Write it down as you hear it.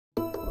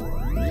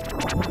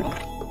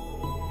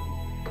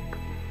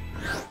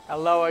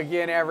Hello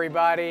again,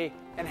 everybody,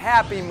 and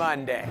happy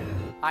Monday.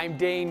 I'm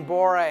Dane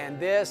Bora, and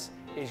this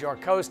is your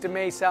Costa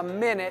Mesa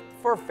Minute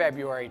for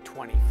February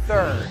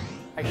 23rd.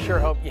 I sure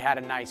hope you had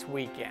a nice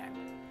weekend.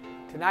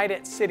 Tonight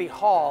at City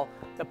Hall,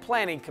 the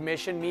Planning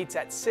Commission meets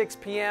at 6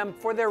 p.m.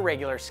 for their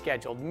regular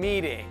scheduled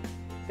meeting.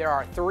 There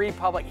are 3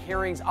 public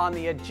hearings on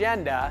the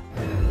agenda.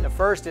 The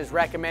first is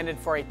recommended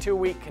for a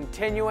 2-week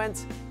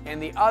continuance,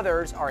 and the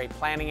others are a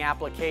planning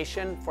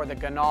application for the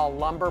Ganal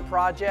Lumber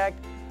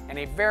Project and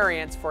a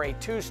variance for a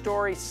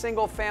 2-story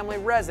single-family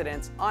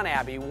residence on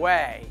Abbey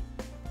Way.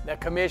 The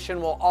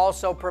Commission will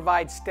also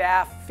provide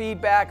staff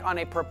feedback on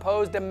a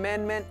proposed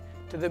amendment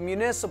to the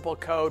municipal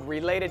code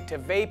related to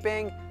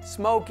vaping,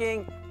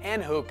 smoking,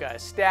 and hookah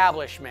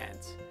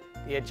establishments.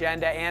 The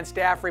agenda and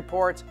staff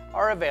reports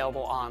are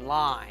available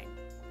online.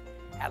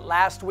 At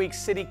last week's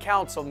City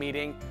Council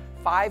meeting,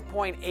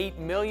 $5.8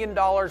 million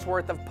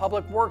worth of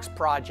public works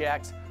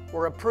projects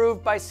were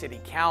approved by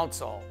City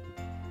Council.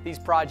 These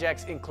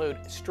projects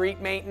include street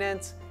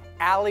maintenance,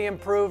 alley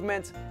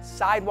improvements,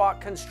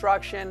 sidewalk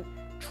construction,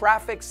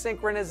 traffic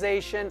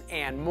synchronization,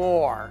 and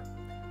more.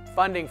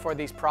 Funding for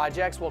these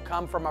projects will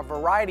come from a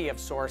variety of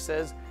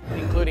sources,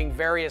 including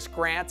various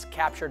grants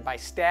captured by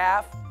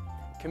staff,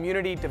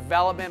 community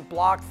development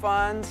block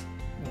funds,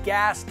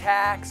 gas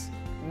tax,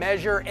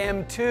 Measure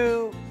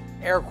M2,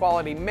 Air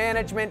Quality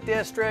Management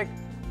District,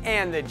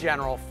 and the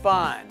General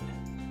Fund.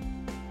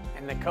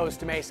 And the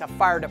Costa Mesa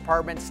Fire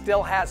Department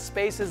still has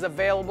spaces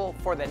available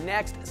for the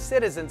next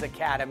Citizens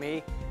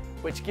Academy,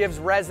 which gives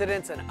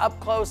residents an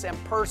up-close and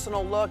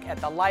personal look at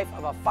the life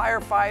of a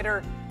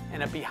firefighter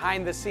and a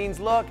behind-the-scenes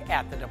look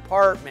at the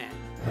department.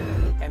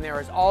 And there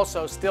is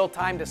also still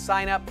time to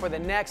sign up for the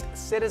next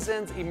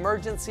Citizens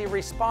Emergency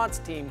Response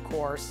Team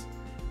course,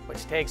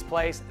 which takes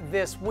place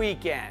this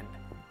weekend.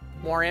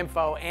 More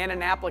info and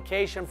an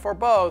application for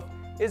both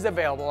is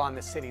available on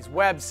the city's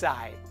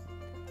website.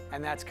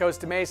 And that's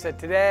Costa Mesa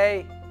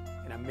today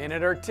in a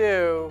minute or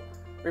two.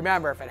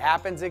 Remember, if it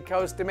happens in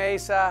Costa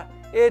Mesa,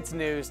 it's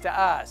news to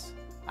us.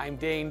 I'm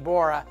Dane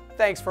Bora.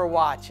 Thanks for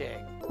watching.